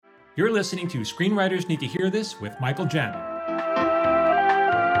You're listening to Screenwriters Need to Hear This with Michael Jamin.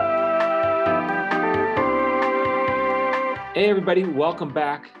 Hey, everybody. Welcome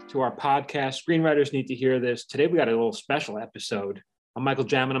back to our podcast, Screenwriters Need to Hear This. Today, we got a little special episode. I'm Michael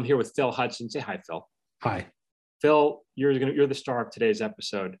Jamin. I'm here with Phil Hudson. Say hi, Phil. Hi. Phil, you're the star of today's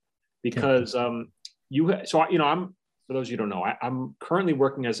episode because for those of you who don't know, I'm currently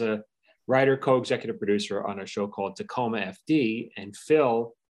working as a writer, co-executive producer on a show called Tacoma FD, and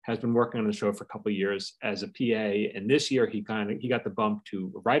Phil has been working on the show for a couple of years as a PA, and this year he got the bump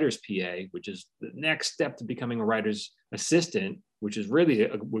to a writer's PA, which is the next step to becoming a writer's assistant, which is really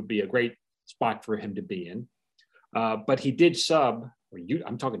would be a great spot for him to be in. But he did sub,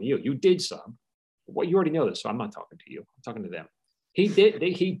 I'm talking to you. You did sub. Well, you already know this, so I'm not talking to you. I'm talking to them. He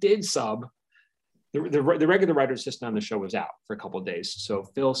did sub. The regular writer assistant on the show was out for a couple of days, so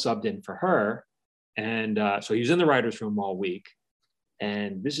Phil subbed in for her, and so he was in the writer's room all week.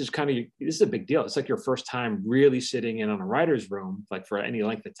 And this is a big deal. It's like your first time really sitting in on a writer's room, like for any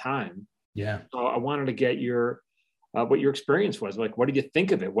length of time. Yeah. So I wanted to get what your experience was. Like, what did you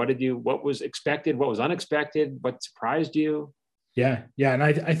think of it? What was expected? What was unexpected? What surprised you? Yeah. And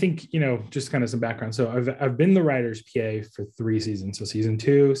I think, just kind of some background. So I've been the writer's PA for 3 seasons. So season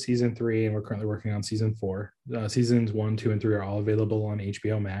 2, season 3, and we're currently working on season 4. Seasons 1, 2, and 3 are all available on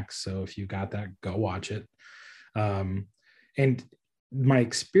HBO Max. So if you got that, go watch it. And my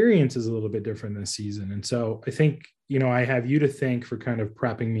experience is a little bit different this season. And so I think, I have you to thank for kind of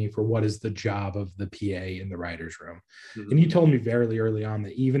prepping me for what is the job of the PA in the writer's room. Mm-hmm. And you told me very early on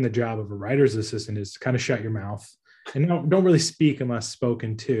that even the job of a writer's assistant is to kind of shut your mouth and don't really speak unless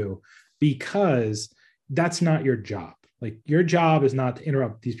spoken to, because that's not your job. Like, your job is not to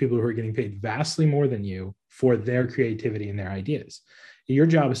interrupt these people who are getting paid vastly more than you for their creativity and their ideas. Your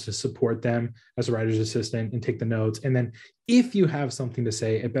job is to support them as a writer's assistant and take the notes. And then if you have something to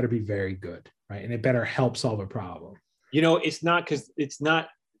say, it better be very good, right? And it better help solve a problem. The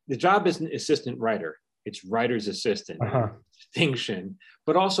job isn't assistant writer, it's writer's assistant. Distinction,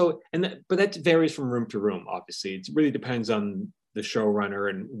 but also, but that varies from room to room. Obviously, it really depends on the showrunner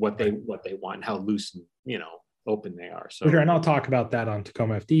and what they want, and how loose and open they are. So, and I'll talk about that on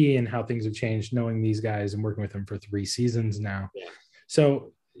Tacoma FD and how things have changed, knowing these guys and working with them for 3 seasons now. Yeah.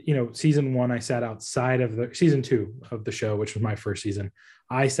 So, season 1, I sat outside of season 2 of the show, which was my first season.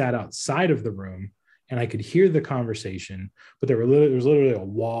 I sat outside of the room and I could hear the conversation, but there was literally a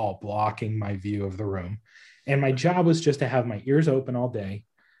wall blocking my view of the room. And my job was just to have my ears open all day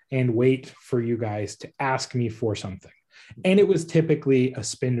and wait for you guys to ask me for something. And it was typically a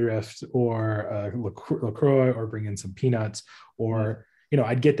Spindrift or a LaCroix, or bring in some peanuts, or,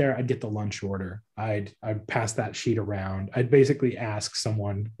 I'd get there, I'd get the lunch order. I'd pass that sheet around. I'd basically ask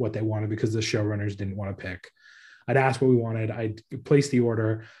someone what they wanted because the showrunners didn't want to pick. I'd ask what we wanted. I'd place the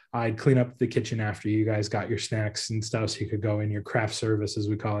order. I'd clean up the kitchen after you guys got your snacks and stuff, so you could go in your craft service, as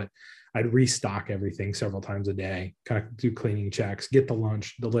we call it. I'd restock everything several times a day, kind of do cleaning checks, get the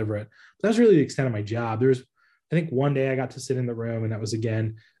lunch, deliver it. But that's really the extent of my job. I think one day I got to sit in the room, and that was,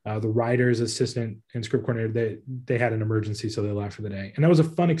 again, the writer's assistant and script coordinator. They had an emergency, so they left for the day. And that was a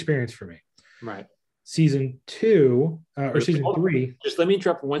fun experience for me. Right. Season 2 or season 3. Just let me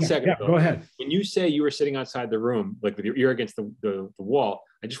interrupt for one second. Yeah, go ahead. When you say you were sitting outside the room, like with your ear against the wall,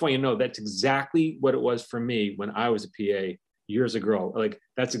 I just want you to know that's exactly what it was for me when I was a PA years ago. Like,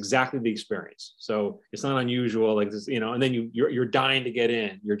 that's exactly the experience. So it's not unusual, like this, and then you're dying to get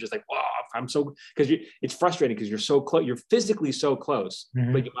in. You're just like, wow, because it's frustrating because you're so close, you're physically so close,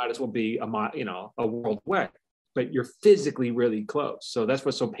 mm-hmm. but you might as well be a world away, but you're physically really close. So that's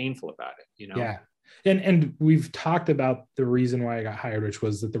what's so painful about it, Yeah. And we've talked about the reason why I got hired, which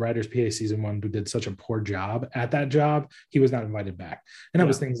was that the writer's PA season 1 did such a poor job at that job. He was not invited back. And that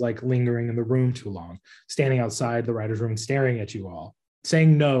was things like lingering in the room too long, standing outside the writer's room, staring at you all,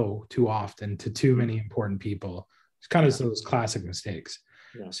 saying no too often to too many important people. It's kind of those classic mistakes.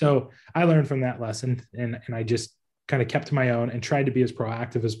 Yeah. So I learned from that lesson, and I just kind of kept to my own and tried to be as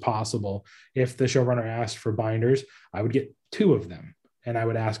proactive as possible. If the showrunner asked for binders, I would get 2 of them. And I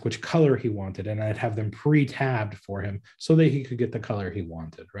would ask which color he wanted, and I'd have them pre-tabbed for him so that he could get the color he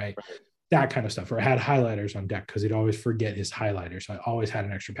wanted, right? That kind of stuff. Or I had highlighters on deck because he'd always forget his highlighters. So I always had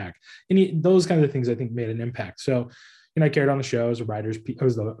an extra pack. And those kinds of things, I think, made an impact. So, I carried on the show as a writer's, I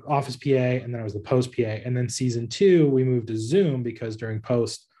was the office PA, and then I was the post PA. And then season 2, we moved to Zoom because during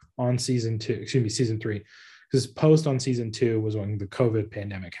post on season 3, because post on season 2 was when the COVID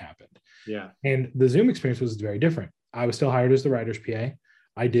pandemic happened. Yeah. And the Zoom experience was very different. I was still hired as the writer's PA.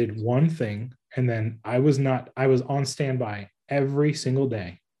 I did one thing, and then I was on standby every single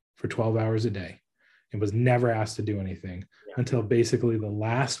day for 12 hours a day. and was never asked to do anything until basically the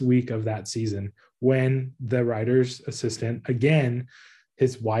last week of that season, when the writer's assistant, again,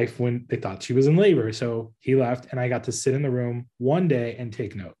 his wife, when they thought she was in labor. So he left, and I got to sit in the room one day and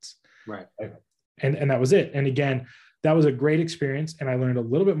take notes. Right. And that was it. And again, that was a great experience. And I learned a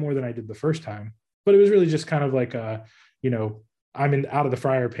little bit more than I did the first time, but it was really just kind of like, I'm out of the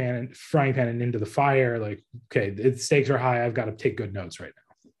frying pan and into the fire. Like, okay, the stakes are high. I've got to take good notes right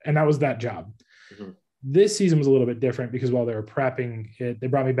now. And that was that job. Mm-hmm. This season was a little bit different because while they were prepping it, they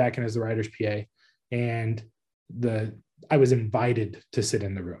brought me back in as the writer's PA, and I was invited to sit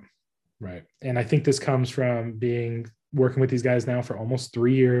in the room. Right. And I think this comes from working with these guys now for almost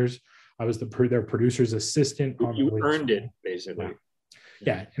 3 years. I was their producer's assistant. You earned it, basically.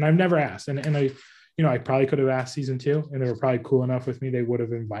 Yeah. And I've never asked. And I probably could have asked season 2, and they were probably cool enough with me. They would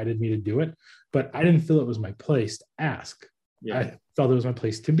have invited me to do it, but I didn't feel it was my place to ask. Yeah. I felt it was my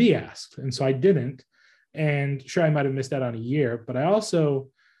place to be asked. And so I didn't. And sure, I might've missed out on a year, but I also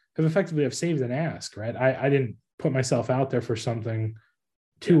have saved an ask, right? I didn't put myself out there for something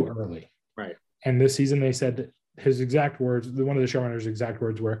too early. Right. And this season they said his exact words, one of the showrunner's exact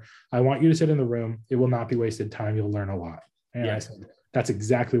words were, "I want you to sit in the room. It will not be wasted time. You'll learn a lot." And I said, "That's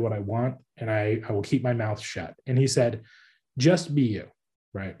exactly what I want. And I will keep my mouth shut." And he said, "Just be you,"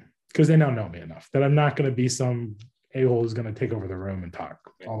 right? Because they now know me enough that I'm not going to be some a-hole who's going to take over the room and talk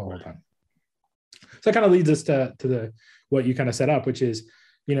all the whole time. So that kind of leads us to what you kind of set up, which is,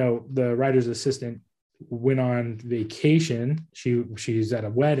 the writer's assistant went on vacation. She's at a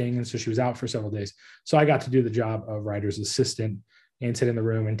wedding, and so she was out for several days. So I got to do the job of writer's assistant and sit in the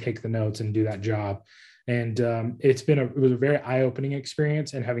room and take the notes and do that job. And it was a very eye-opening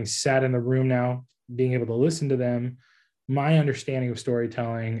experience. And having sat in the room now, being able to listen to them, my understanding of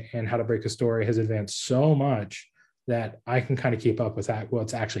storytelling and how to break a story has advanced so much that I can kind of keep up with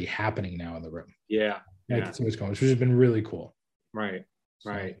what's actually happening now in the room. Yeah. And I can see what's going on, which has been really cool. Right.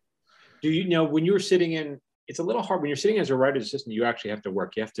 Right. Do you know when you were sitting in, it's a little hard when you're sitting as a writer's assistant, you actually have to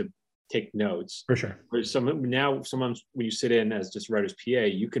work. You have to take notes. For sure. Sometimes when you sit in as just writer's PA,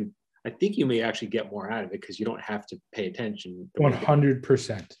 I think you may actually get more out of it because you don't have to pay attention.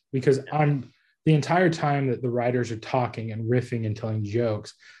 100%. Because the entire time that the writers are talking and riffing and telling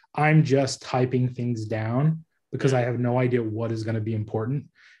jokes, I'm just typing things down because I have no idea what is going to be important.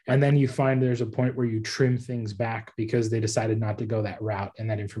 And then you find there's a point where you trim things back because they decided not to go that route and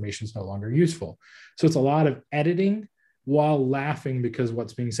that information is no longer useful. So it's a lot of editing while laughing because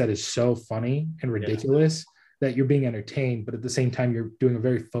what's being said is so funny and ridiculous that you're being entertained, but at the same time, you're doing a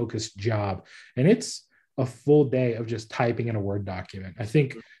very focused job. And it's a full day of just typing in a Word document. I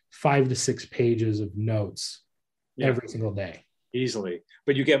think 5 to 6 pages of notes every single day. Easily.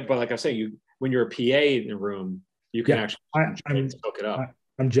 But like I was saying, when you're a PA in the room, you can actually soak it up.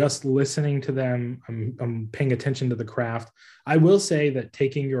 I'm just listening to them. I'm paying attention to the craft. I will say that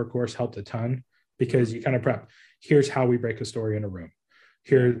taking your course helped a ton because you kind of prep. Here's how we break a story in a room.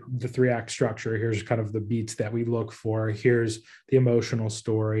 Here's the 3-act structure. Here's kind of the beats that we look for. Here's the emotional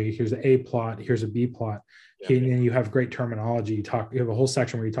story. Here's the A plot. Here's a B plot. Yeah. And then you have great terminology. You have a whole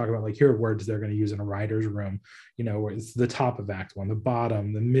section where you talk about here are words they're going to use in a writer's room, where it's the top of act 1, the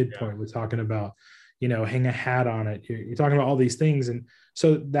bottom, the midpoint. We're talking about, hang a hat on it. You're talking about all these things. And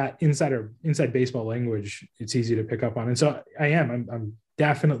so that inside baseball language, it's easy to pick up on. And so I'm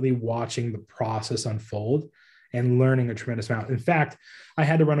definitely watching the process unfold and learning a tremendous amount. In fact, I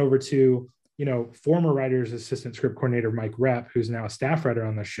had to run over to, former writer's assistant script coordinator, Mike Rep, who's now a staff writer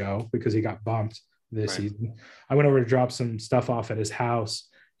on the show because he got bumped this season. I went over to drop some stuff off at his house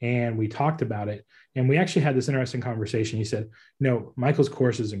and we talked about it. And we actually had this interesting conversation. He said, Michael's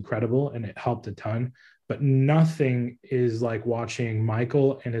course is incredible and it helped a ton, but nothing is like watching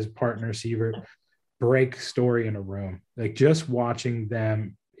Michael and his partner Sievert break story in a room. Like just watching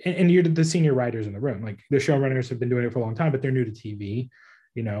them, and you're the senior writers in the room. Like the showrunners have been doing it for a long time, but they're new to TV.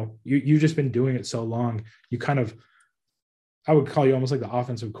 You've just been doing it so long. You kind of, I would call you almost like the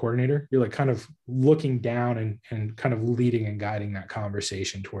offensive coordinator. You're like kind of looking down and kind of leading and guiding that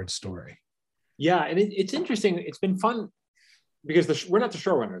conversation towards story. Yeah. And it's interesting. It's been fun because we're not the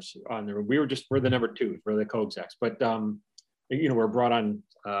showrunners on there. We're the number 2, we're the co-execs, but we're brought on,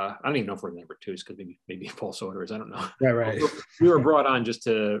 I don't even know if we're the number 2s because maybe false orders. I don't know. Yeah, right. We were brought on just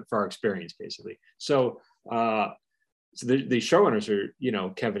for our experience basically. So the showrunners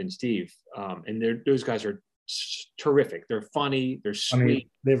are, Kevin and Steve, and those guys are terrific. They're funny. They're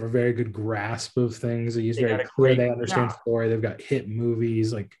sweet. They have a very good grasp of things. They use very clear. They understand story. They've got hit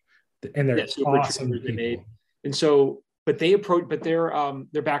movies and they're awesome people. And so but their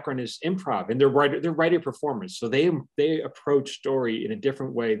background is improv, and they're writer performers. So they approach story in a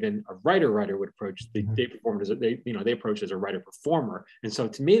different way than a writer would approach the day performers. They approach as a writer performer. And so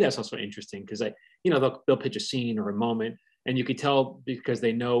to me, that's also interesting because they'll pitch a scene or a moment, and you could tell because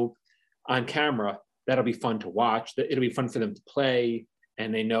they know on camera that'll be fun to watch, that it'll be fun for them to play,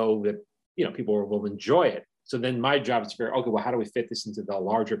 and they know that people will enjoy it. So then my job is to figure, okay, well, how do we fit this into the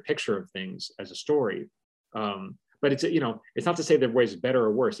larger picture of things as a story? But it's it's not to say that ways better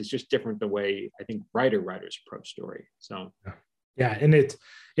or worse. It's just different the way I think writers approach story. So yeah, and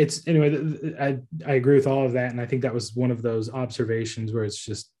it's anyway. I agree with all of that, and I think that was one of those observations where it's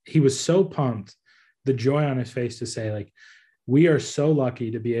just he was so pumped, the joy on his face to say like, we are so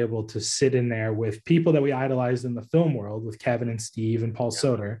lucky to be able to sit in there with people that we idolized in the film world, with Kevin and Steve and Paul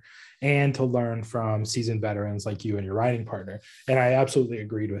Soter, and to learn from seasoned veterans like you and your writing partner. And I absolutely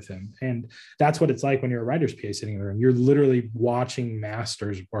agreed with him. And that's what it's like when you're a writer's PA sitting in the room. You're literally watching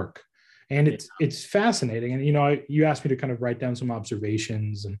masters work. And it's fascinating. And, you asked me to kind of write down some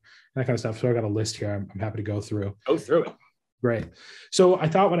observations and that kind of stuff. So I got a list here. I'm happy to go through. Go through it. Right. So I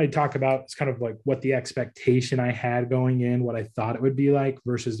thought when I talk about it's kind of like what the expectation I had going in, what I thought it would be like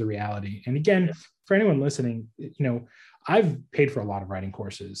versus the reality. And again, for anyone listening, I've paid for a lot of writing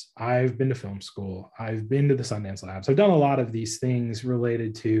courses. I've been to film school. I've been to the Sundance Labs. I've done a lot of these things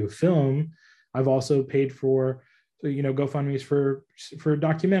related to film. I've also paid for, GoFundMe's for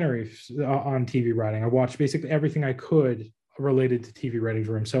documentaries on TV writing. I watched basically everything I could related to TV writing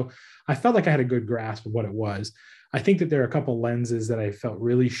room. So I felt like I had a good grasp of what it was. I think that there are a couple lenses that I felt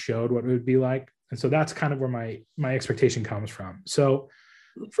really showed what it would be like. And so that's kind of where my expectation comes from. So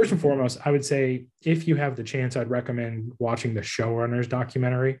first and foremost, I would say if you have the chance, I'd recommend watching the Showrunners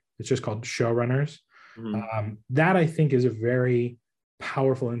documentary. It's just called Showrunners. Mm-hmm. That I think is a very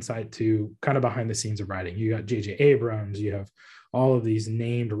powerful insight to kind of behind the scenes of writing. You got J.J. Abrams, you have all of these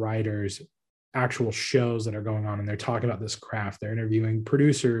named writers, actual shows that are going on, and they're talking about this craft. They're interviewing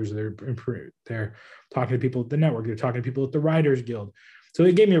producers. They're talking to people at the network. They're talking to people at the Writers Guild. So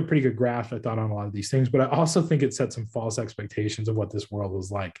it gave me a pretty good grasp, I thought, on a lot of these things. But I also think it set some false expectations of what this world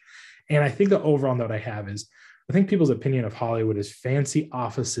was like. And I think the overall note I have is I think people's opinion of Hollywood is fancy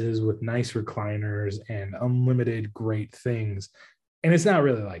offices with nice recliners and unlimited great things. And it's not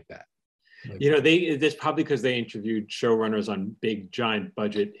really like that. That's probably because they interviewed showrunners on big, giant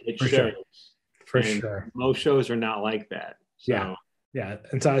budget hit shows. For sure. Most shows are not like that. So. Yeah.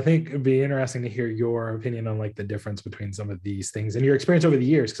 And so I think it'd be interesting to hear your opinion on like the difference between some of these things and your experience over the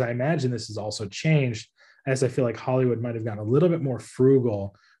years, because I imagine this has also changed as I feel like Hollywood might have gotten a little bit more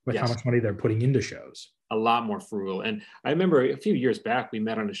frugal with how much money they're putting into shows. A lot more frugal. And I remember a few years back, we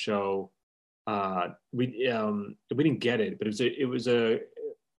met on a show. We didn't get it, but we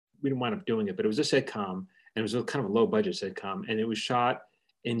didn't wind up doing it, but it was a sitcom, and it was a kind of a low budget sitcom. And it was shot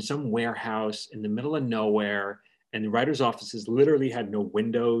in some warehouse in the middle of nowhere. And the writers' offices literally had no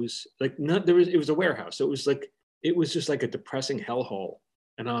windows. It was a warehouse. So it was just like a depressing hellhole.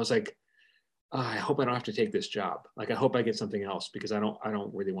 And I was like, I hope I don't have to take this job. Like, I hope I get something else, because I don't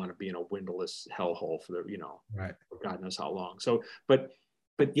really want to be in a windowless hellhole for right, for God knows how long. So, but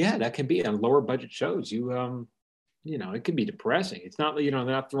yeah, that can be on lower budget shows. It can be depressing. It's not, they're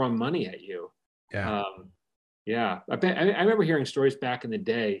not throwing money at you. Yeah. Yeah. I remember hearing stories back in the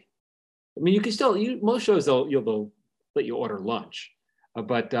day. I mean, you can still, most shows they'll let you order lunch,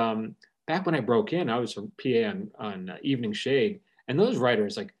 but back when I broke in, I was a PA on Evening Shade, and those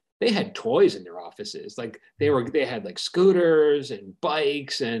writers, like, they had toys in their offices. Like they had like scooters and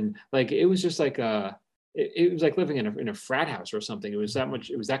bikes, and like it was just like it was like living in a frat house or something. It was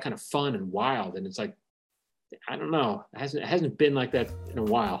that kind of fun and wild, and it's like, I don't know, it hasn't been like that in a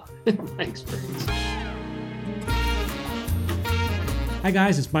while in my experience. Hi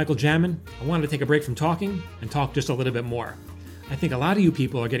guys, it's Michael Jamin. I wanted to take a break from talking and talk just a little bit more. I think a lot of you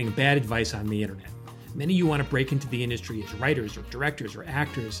people are getting bad advice on the internet. Many of you want to break into the industry as writers or directors or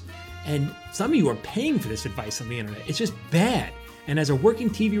actors, and some of you are paying for this advice on the internet. It's just bad. And as a working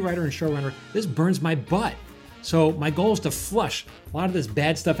TV writer and showrunner, this burns my butt. So my goal is to flush a lot of this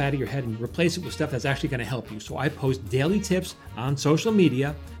bad stuff out of your head and replace it with stuff that's actually going to help you. So I post daily tips on social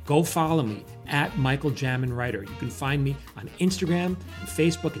media. Go follow me at Michael Jamin Writer. You can find me on Instagram and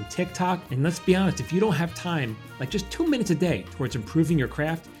Facebook and TikTok. And let's be honest, if you don't have time, like just 2 minutes a day towards improving your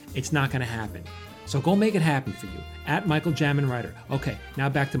craft, it's not going to happen. So go make it happen for you at Michael Jamin Writer. Okay, now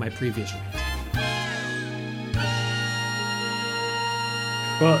back to my previous rant.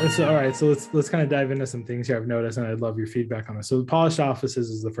 Well, it's all right. So let's kind of dive into some things here I've noticed, and I'd love your feedback on this. So the polished offices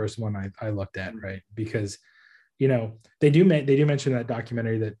is the first one I looked at, right? Because, they do mention that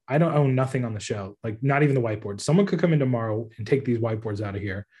documentary that I don't own nothing on the show, like not even the whiteboard. Someone could come in tomorrow and take these whiteboards out of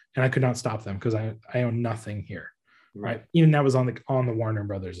here, and I could not stop them because I own nothing here. Right. Even that was on the Warner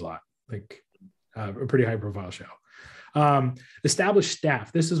Brothers lot, like a pretty high profile show. Established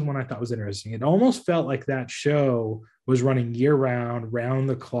staff. This is one I thought was interesting. It almost felt like that show was running year round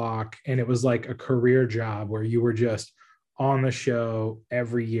the clock, and it was like a career job where you were just on the show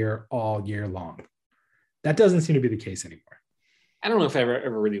every year, all year long. That doesn't seem to be the case anymore. I don't know if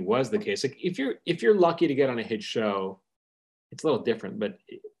ever really was the case. Like if you're lucky to get on a hit show, it's a little different, but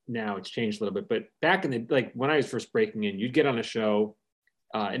now it's changed a little bit. But back in when I was first breaking in, you'd get on a show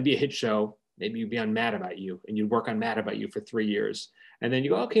and be a hit show. Maybe you'd be on Mad About You, and you'd work on Mad About You for 3 years. And then you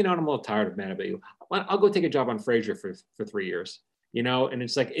go, okay, now I'm a little tired of Mad About You. Well, I'll go take a job on Frasier for 3 years, and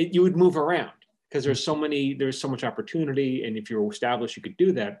it's like, you would move around because there's so much opportunity. And if you're established, you could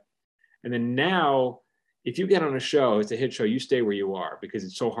do that. And then now, if you get on a show, it's a hit show, you stay where you are because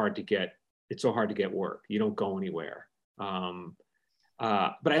it's so hard to get work. You don't go anywhere. But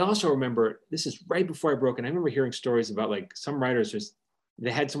I also remember, this is right before I broke in. I remember hearing stories about like some writers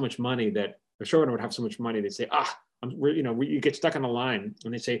they had so much money that the showrunner would have so much money. They'd say, you get stuck on a line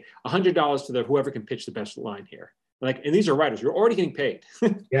and they say $100 to whoever can pitch the best line here. Like, and these are writers, you're already getting paid.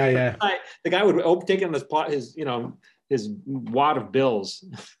 Yeah. The guy would take in his wad of bills.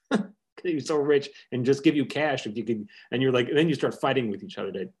 He was so rich and just give you cash if you could. And you're like, and then you start fighting with each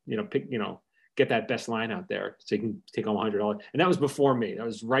other to, get that best line out there so you can take home $100. And that was before me. That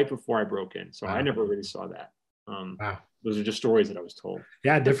was right before I broke in. So wow. I never really saw that. Wow. Those are just stories that I was told.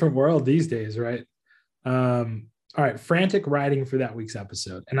 Yeah. Different world these days. Right. All right. Frantic writing for that week's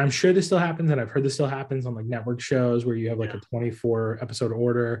episode. And I'm sure this still happens. And I've heard this still happens on like network shows where you have like a 24 episode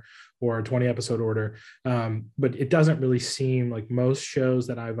order or a 20 episode order. But it doesn't really seem like most shows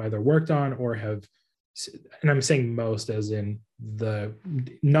that I've either worked on or have, and I'm saying most as in the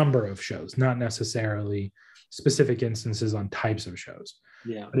number of shows, not necessarily specific instances on types of shows.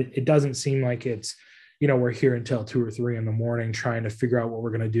 Yeah. But it doesn't seem like it's, we're here until 2 or 3 in the morning trying to figure out what we're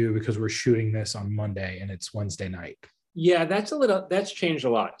going to do because we're shooting this on Monday and it's Wednesday night. Yeah, that's changed a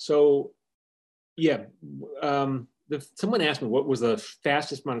lot. So yeah, someone asked me what was the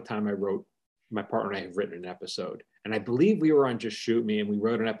fastest amount of time my partner and I have written an episode. And I believe we were on Just Shoot Me and we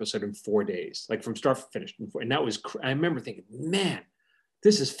wrote an episode in 4 days, like from start to finish. And that was, I remember thinking, man,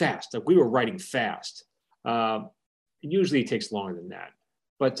 this is fast. Like we were writing fast. Usually it takes longer than that.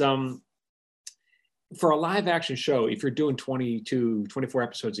 But for a live action show, if you're doing 22, 24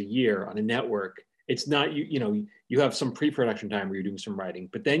 episodes a year on a network, it's not, you have some pre-production time where you're doing some writing,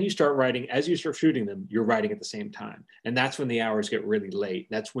 but then you start writing, as you start shooting them, you're writing at the same time. And that's when the hours get really late.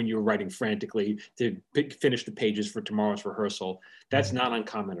 That's when you're writing frantically to finish the pages for tomorrow's rehearsal. That's not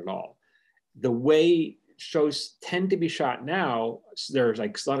uncommon at all. The way shows tend to be shot now, there's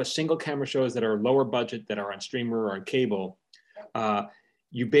like a lot of single camera shows that are lower budget that are on streamer or on cable.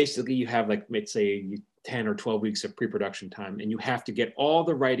 You have like, let's say 10 or 12 weeks of pre-production time, and you have to get all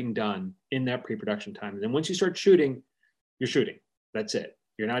the writing done in that pre-production time. And then once you start shooting, you're shooting. That's it.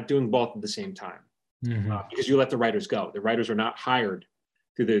 You're not doing both at the same time because you let the writers go. The writers are not hired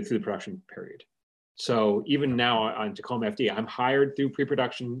through the production period. So even now on Tacoma FD, I'm hired through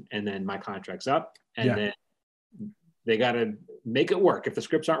pre-production and then my contract's up and then they got to make it work. If the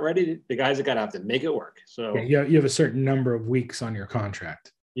scripts aren't ready, the guys have got to have to make it work. So you have a certain number of weeks on your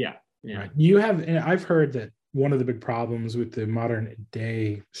contract. Yeah. Yeah. Right. And I've heard that one of the big problems with the modern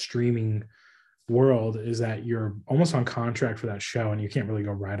day streaming world is that you're almost on contract for that show and you can't really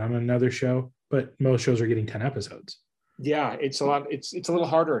go right on another show, but most shows are getting 10 episodes. Yeah, it's a lot. It's a little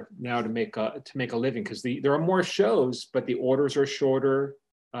harder now to make a living because there are more shows, but the orders are shorter.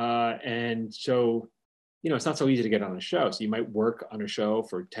 And so, it's not so easy to get on a show. So you might work on a show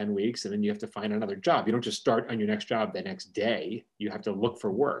for 10 weeks and then you have to find another job. You don't just start on your next job the next day. You have to look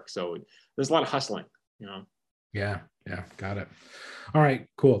for work. So there's a lot of hustling, Yeah. Got it. All right,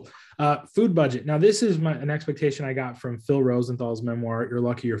 cool. Food budget. Now this is an expectation I got from Phil Rosenthal's memoir, You're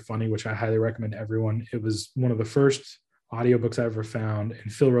Lucky You're Funny, which I highly recommend to everyone. It was one of the first audiobooks I ever found.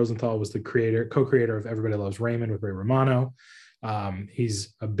 And Phil Rosenthal was the co-creator of Everybody Loves Raymond with Ray Romano.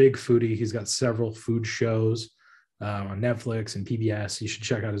 He's a big foodie. He's got several food shows on Netflix and PBS. You should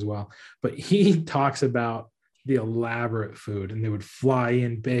check out as well. But he talks about the elaborate food, and they would fly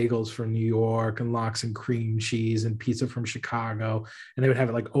in bagels from New York and lox and cream cheese and pizza from Chicago, and they would have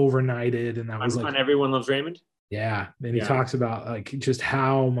it like overnighted. And that was like on Everyone Loves Raymond. Yeah. And he talks about like just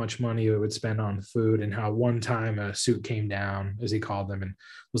how much money it would spend on food, and how one time a suit came down, as he called them, and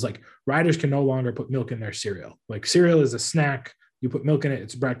was like, writers can no longer put milk in their cereal. Like cereal is a snack. you put milk in it,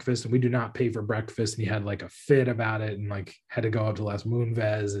 it's breakfast, and we do not pay for breakfast. And he had like a fit about it and like had to go up to Les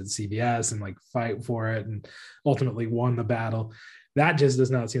Moonves at CBS and like fight for it and ultimately won the battle. That just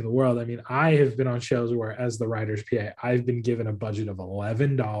does not seem the world. I mean, I have been on shows where, as the writer's PA, I've been given a budget of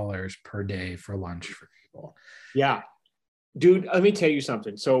 $11 per day for lunch for people. Yeah. Dude, let me tell you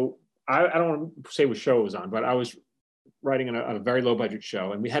something. So I don't want to say what show it was on, but I was writing on a very low budget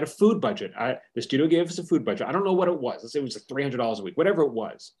show, and we had a food budget. The studio gave us a food budget. I don't know what it was. Let's say it was like $300 a week, whatever it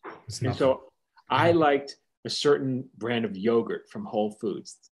was. And so I liked a certain brand of yogurt from Whole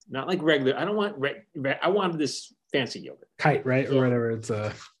Foods, not like regular. I don't want I wanted this fancy yogurt. Kite, right? Yeah. Or whatever. It's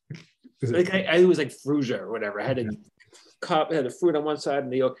it was like Fruja or whatever. I had a cup, had the fruit on one side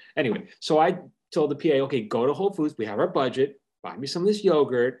and the yogurt. Anyway, so I told the PA, okay, go to Whole Foods. We have our budget. Buy me some of this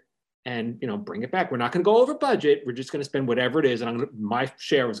yogurt and, you know, bring it back. We're not going to go over budget. We're just going to spend whatever it is. And my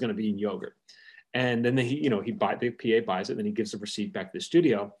share was going to be in yogurt. And then the PA buys it, and then he gives the receipt back to the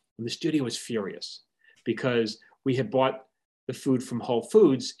studio. And the studio was furious because we had bought the food from Whole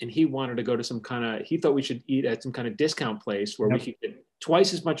Foods, and he wanted to go to he thought we should eat at some kind of discount place where we could get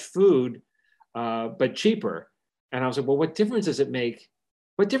twice as much food, but cheaper. And I was like, well, what difference does it make?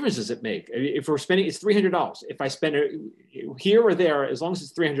 What difference does it make? If we're spending, it's $300. If I spend it here or there, as long as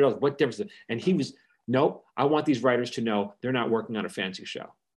it's $300, what difference? And he was, nope, I want these writers to know they're not working on a fancy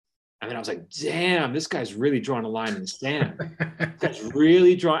show. I mean, I was like, damn, this guy's really drawing a line in the sand. That's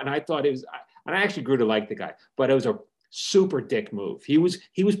really drawing. And I thought it was, and I actually grew to like the guy, but it was a super dick move. He was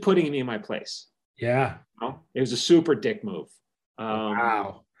putting me in my place. Yeah. You know? It was a super dick move.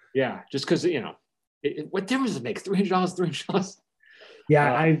 Wow. Yeah. Just because, you know, what difference does it make? $300.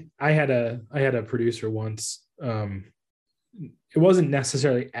 Yeah, I had a producer once. It wasn't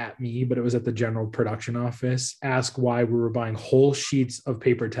necessarily at me, but it was at the general production office. Ask why we were buying whole sheets of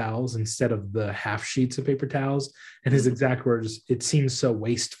paper towels instead of the half sheets of paper towels. And his exact words, "It seems so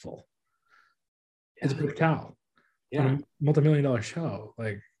wasteful." It's a paper towel. Yeah, on a multi-million-dollar show.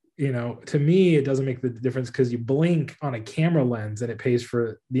 Like, you know, to me, it doesn't make the difference because you blink on a camera lens and it pays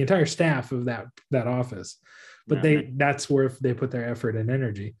for the entire staff of that office. But that's where they put their effort and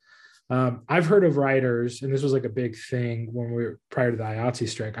energy. I've heard of writers, and this was like a big thing when we were prior to the IATSE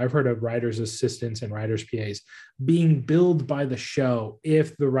strike. I've heard of writers' assistants and writers' PAs being billed by the show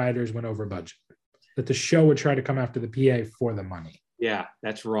if the writers went over budget, that the show would try to come after the PA for the money. Yeah,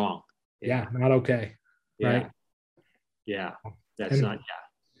 that's wrong. Yeah, not okay. Yeah. Right. Yeah, that's not.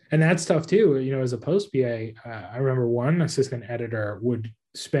 Yeah, and that's tough too. You know, as a post PA, I remember one assistant editor would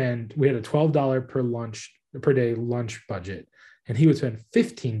spend. We had a $12 per day lunch budget, and he would spend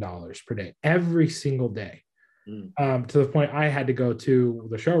 $15 per day every single day. To the point I had to go to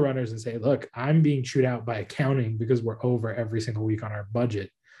the showrunners and say, "Look, I'm being chewed out by accounting because we're over every single week on our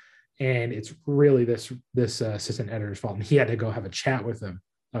budget, and it's really this assistant editor's fault." And he had to go have a chat with them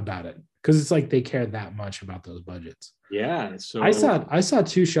about it because it's like they care that much about those budgets. Yeah. So I saw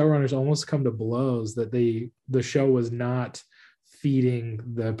two showrunners almost come to blows that the show was not feeding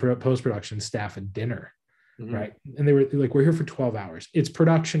the post-production staff a dinner. Mm-hmm. Right. And they were like, "We're here for 12 hours. It's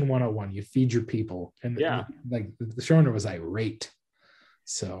production 101. You feed your people." And like the showrunner was irate.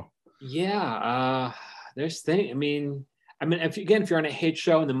 So there's thing. I mean, if you're on a hit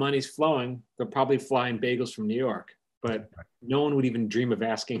show and the money's flowing, they're probably flying bagels from New York, but no one would even dream of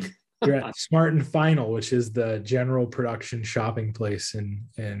asking. You're at Smart and Final, which is the general production shopping place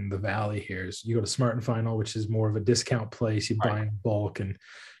in the Valley here. So you go to Smart and Final, which is more of a discount place. You buy in bulk, and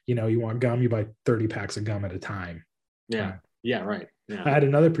you know, you want gum, you buy 30 packs of gum at a time. Yeah. Yeah. Right. Yeah. I had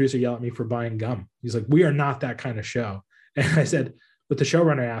another producer yell at me for buying gum. He's like, "We are not that kind of show." And I said, "But the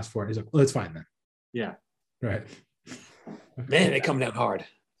showrunner asked for it." He's like, "Well, it's fine then." Yeah. Right. Man, they come down hard.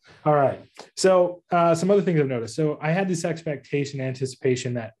 All right. So some other things I've noticed. So I had this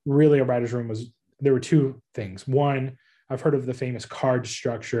anticipation that really a writer's room there were two things. One, I've heard of the famous card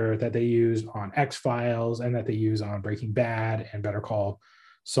structure that they use on X-Files and that they use on Breaking Bad and Better Call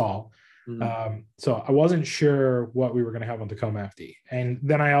Saul. Mm-hmm. So I wasn't sure what we were going to have on Tacoma FD. And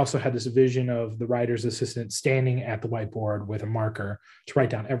then I also had this vision of the writer's assistant standing at the whiteboard with a marker to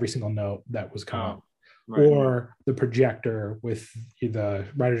write down every single note that was coming up. Right. Or the projector with the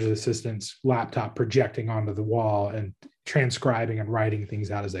writer's assistant's laptop projecting onto the wall and transcribing and writing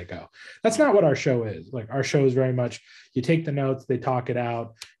things out as they go. That's not what our show is. Like, our show is very much, you take the notes, they talk it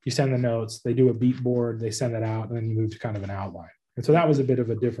out, you send the notes, they do a beat board, they send it out, and then you move to kind of an outline. And so that was a bit of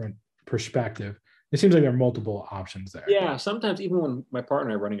a different perspective. It seems like there are multiple options there. Yeah, sometimes even when my partner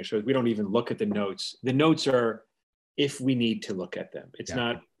and I are running a show, we don't even look at the notes. The notes are if we need to look at them. It's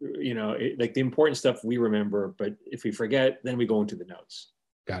not, you know, like the important stuff we remember, but if we forget, then we go into the notes.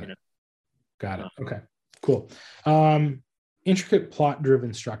 Got it. Okay, cool. intricate plot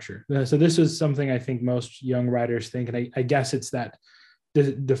driven structure. So this is something I think most young writers think, and I guess it's that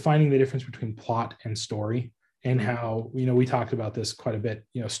defining the difference between plot and story, and how, we talked about this quite a bit.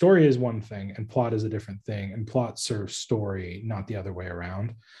 Story is one thing and plot is a different thing, and plot serves story, not the other way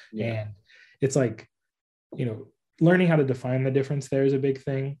around. And it's like, learning how to define the difference there is a big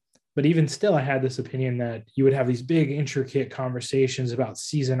thing. But even still, I had this opinion that you would have these big intricate conversations about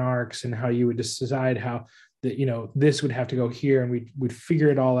season arcs and how you would decide how that, this would have to go here, and we'd figure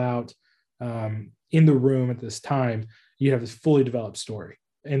it all out in the room at this time. You'd have this fully developed story,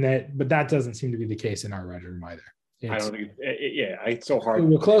 but that doesn't seem to be the case in our writer room either. I don't think, it's so hard.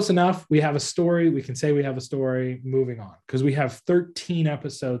 We're close enough. We have a story. We can say we have a story. Moving on, because we have 13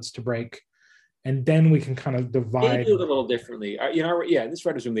 episodes to break, and then we can kind of divide. They do it a little differently. In this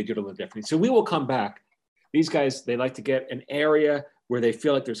writer's room, they do it a little differently. So we will come back. These guys, they like to get an area where they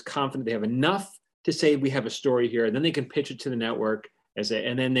feel like there's confidence. They have enough to say we have a story here, and then they can pitch it to the network and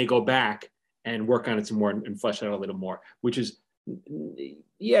then they go back and work on it some more and flesh it out a little more, which is,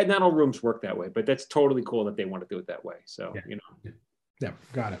 not all rooms work that way, but that's totally cool that they want to do it that way. So, Yeah,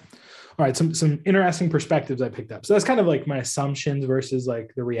 got it. All right, some interesting perspectives I picked up. So that's kind of like my assumptions versus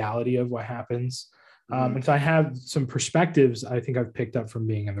like the reality of what happens. And so I have some perspectives I think I've picked up from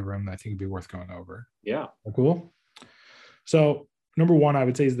being in the room that I think would be worth going over. Yeah. Cool. So number one, I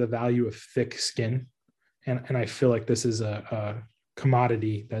would say, is the value of thick skin. And I feel like this is a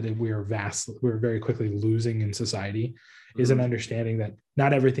commodity that we're very quickly losing in society, is an understanding that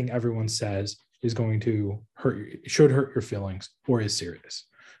not everything everyone says is going to should hurt your feelings or is serious.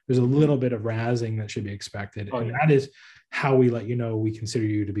 There's a little bit of razzing that should be expected. And that is how we let you know we consider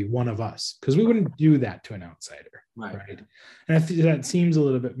you to be one of us, because we wouldn't do that to an outsider. Right. And I think that seems a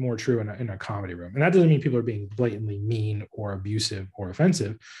little bit more true in a comedy room. And that doesn't mean people are being blatantly mean or abusive or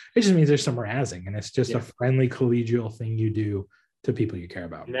offensive. It just means there's some razzing, and it's just a friendly, collegial thing you do to people you care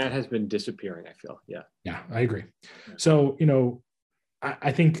about. And that has been disappearing, I feel. Yeah. Yeah, I agree. So,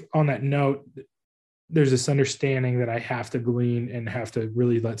 I think on that note, there's this understanding that I have to glean and have to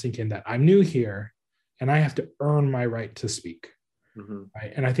really let sink in that I'm new here and I have to earn my right to speak.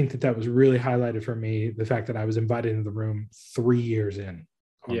 Right? And I think that was really highlighted for me, the fact that I was invited into the room 3 years in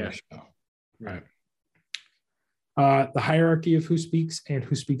on the show. Right. The hierarchy of who speaks and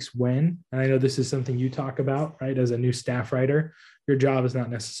who speaks when. And I know this is something you talk about, right? As a new staff writer, your job is not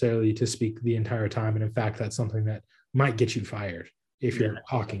necessarily to speak the entire time. And in fact, that's something that might get you fired if you're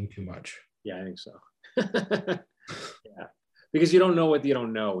talking too much. Yeah, I think so. Because you don't know what you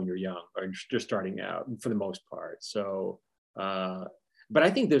don't know when you're young or just starting out for the most part. So, but I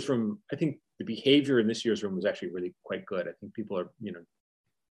think the behavior in this year's room was actually really quite good. I think people are,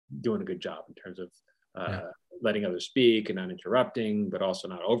 doing a good job in terms of letting others speak and not interrupting, but also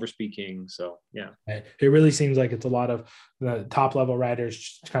not over speaking. So, it really seems like it's a lot of the top level writers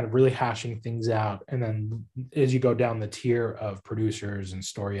just kind of really hashing things out. And then as you go down the tier of producers and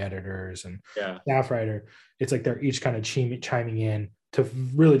story editors and staff writer, it's like they're each kind of chiming in to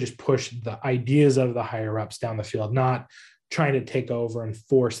really just push the ideas of the higher ups down the field, not trying to take over and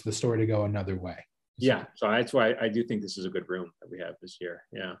force the story to go another way. Yeah. So that's why I do think this is a good room that we have this year.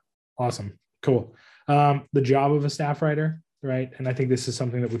 Yeah. Awesome. Cool. The job of a staff writer, right? And I think this is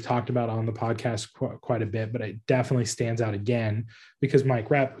something that we've talked about on the podcast quite a bit, but it definitely stands out again because Mike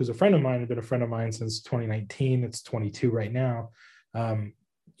Repp, who's a friend of mine, has been a friend of mine since 2019. It's 22 right now.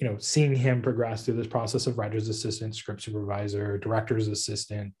 Seeing him progress through this process of writer's assistant, script supervisor, director's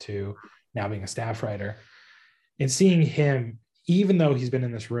assistant to now being a staff writer, and seeing him, even though he's been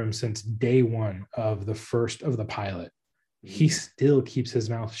in this room since day one of the first of the pilot, he still keeps his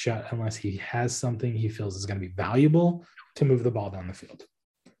mouth shut unless he has something he feels is going to be valuable to move the ball down the field.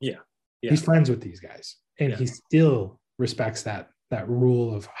 Yeah. He's friends with these guys, and he still respects that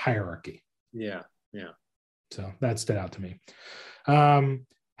rule of hierarchy. Yeah. So that stood out to me.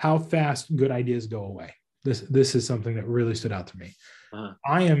 How fast good ideas go away. This is something that really stood out to me.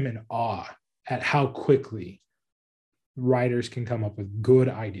 I am in awe at how quickly writers can come up with good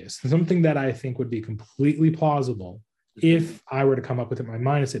ideas. Something that I think would be completely plausible if I were to come up with it in my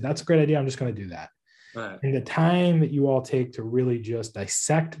mind and say, that's a great idea, I'm just going to do that. Right. And the time that you all take to really just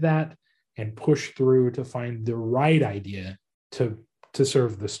dissect that and push through to find the right idea to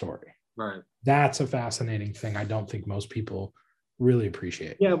serve the story. Right. That's a fascinating thing. I don't think most people really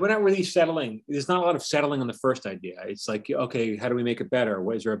appreciate. Yeah, we're not really settling. There's not a lot of settling on the first idea. It's like, okay, how do we make it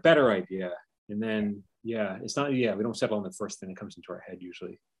better? Is there a better idea? And then, it's not, we don't settle on the first thing that comes into our head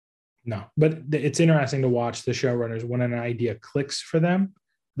usually. No, but it's interesting to watch the showrunners when an idea clicks for them,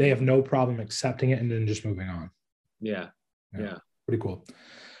 they have no problem accepting it and then just moving on. Yeah. Pretty cool.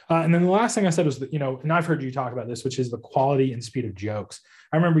 And then the last thing I said was that, and I've heard you talk about this, which is the quality and speed of jokes.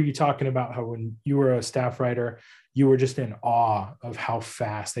 I remember you talking about how when you were a staff writer, you were just in awe of how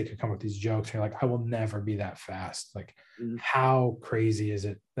fast they could come up with these jokes. And you're like, I will never be that fast. Like, how crazy is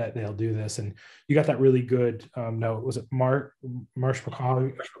it that they'll do this? And you got that really good note. Was it Marsh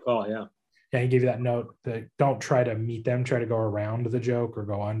McCall? Marsh McCall, yeah. Yeah, he gave you that note that don't try to meet them, try to go around the joke or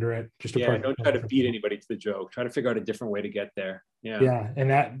go under it. Don't try to beat anybody to the joke. Try to figure out a different way to get there. Yeah. And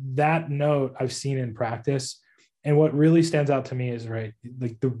that note I've seen in practice. And what really stands out to me is, right,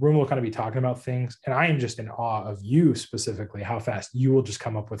 like the room will kind of be talking about things. And I am just in awe of you specifically, how fast you will just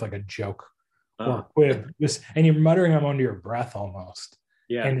come up with like a joke or a quib. And you're muttering them under your breath almost.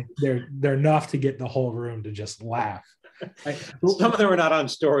 Yeah. And they're enough to get the whole room to just laugh. Some of them are not on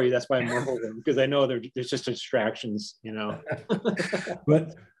story. That's why I mumble them, because I know there's just distractions,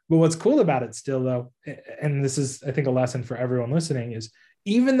 But what's cool about it still, though, and this is, I think, a lesson for everyone listening, is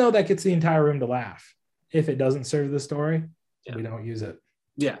even though that gets the entire room to laugh, if it doesn't serve the story, we don't use it.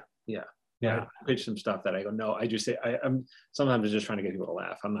 Yeah. I pitch some stuff that I go, no, I just say, I'm sometimes just trying to get people to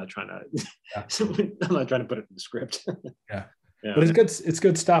laugh. I'm not trying to, I'm not trying to put it in the script. Yeah. But it's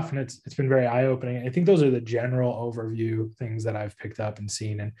good stuff. And it's been very eye-opening. I think those are the general overview things that I've picked up and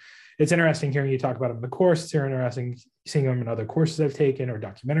seen. And it's interesting hearing you talk about them in the course. It's interesting seeing them in other courses I've taken or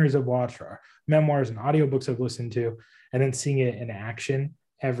documentaries I've watched or memoirs and audiobooks I've listened to, and then seeing it in action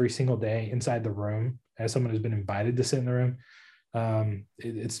every single day inside the room as someone who's been invited to sit in the room.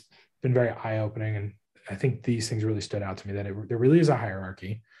 It's been very eye-opening. And I think these things really stood out to me, that there really is a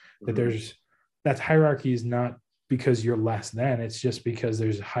hierarchy, that that hierarchy is not because you're less than, it's just because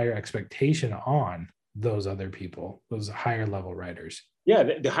there's a higher expectation on those other people, those higher level writers. Yeah,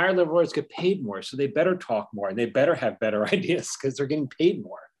 the higher level writers get paid more, so they better talk more and they better have better ideas because they're getting paid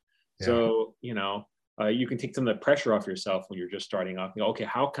more. Yeah. So, you can take some of the pressure off yourself when you're just starting off. You go, okay,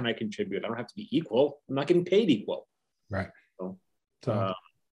 how can I contribute? I don't have to be equal. I'm not getting paid equal. Right. So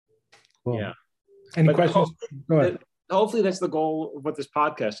cool. Yeah. Any questions? Go ahead. Hopefully that's the goal of what this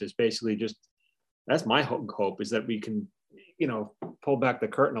podcast is. Basically, just that's my hope is that we can, pull back the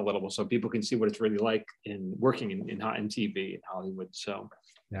curtain a little so people can see what it's really like in working in TV in Hollywood. So,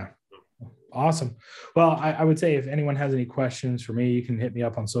 yeah. Awesome. Well, I would say if anyone has any questions for me, you can hit me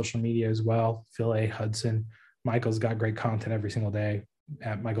up on social media as well. Phil A. Hudson. Michael's got great content every single day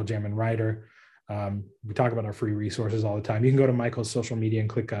at Michael Jamin Writer. We talk about our free resources all the time. You can go to Michael's social media and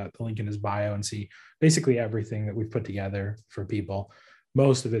click the link in his bio and see basically everything that we've put together for people.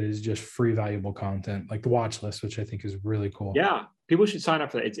 Most of it is just free, valuable content, like the watch list, which I think is really cool. Yeah, people should sign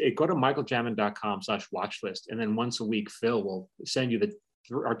up for that. Go to michaeljamin.com/watchlist. And then once a week, Phil will send you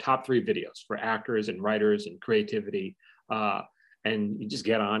our top 3 videos for actors and writers and creativity. And you just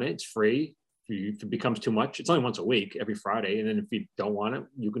get on it. It's free. If it becomes too much, it's only once a week, every Friday. And then if you don't want it,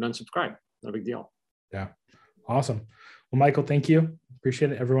 you can unsubscribe. No big deal. Yeah. Awesome. Well, Michael, thank you.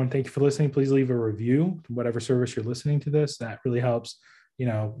 Appreciate it. Everyone, thank you for listening. Please leave a review to whatever service you're listening to this. That really helps.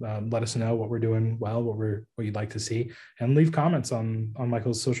 Let us know what we're doing well, what you'd like to see, and leave comments on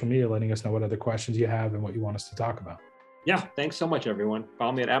Michael's social media, letting us know what other questions you have and what you want us to talk about. Yeah. Thanks so much, everyone.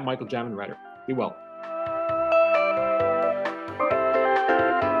 Follow me at Michael Jamin Writer. Be well.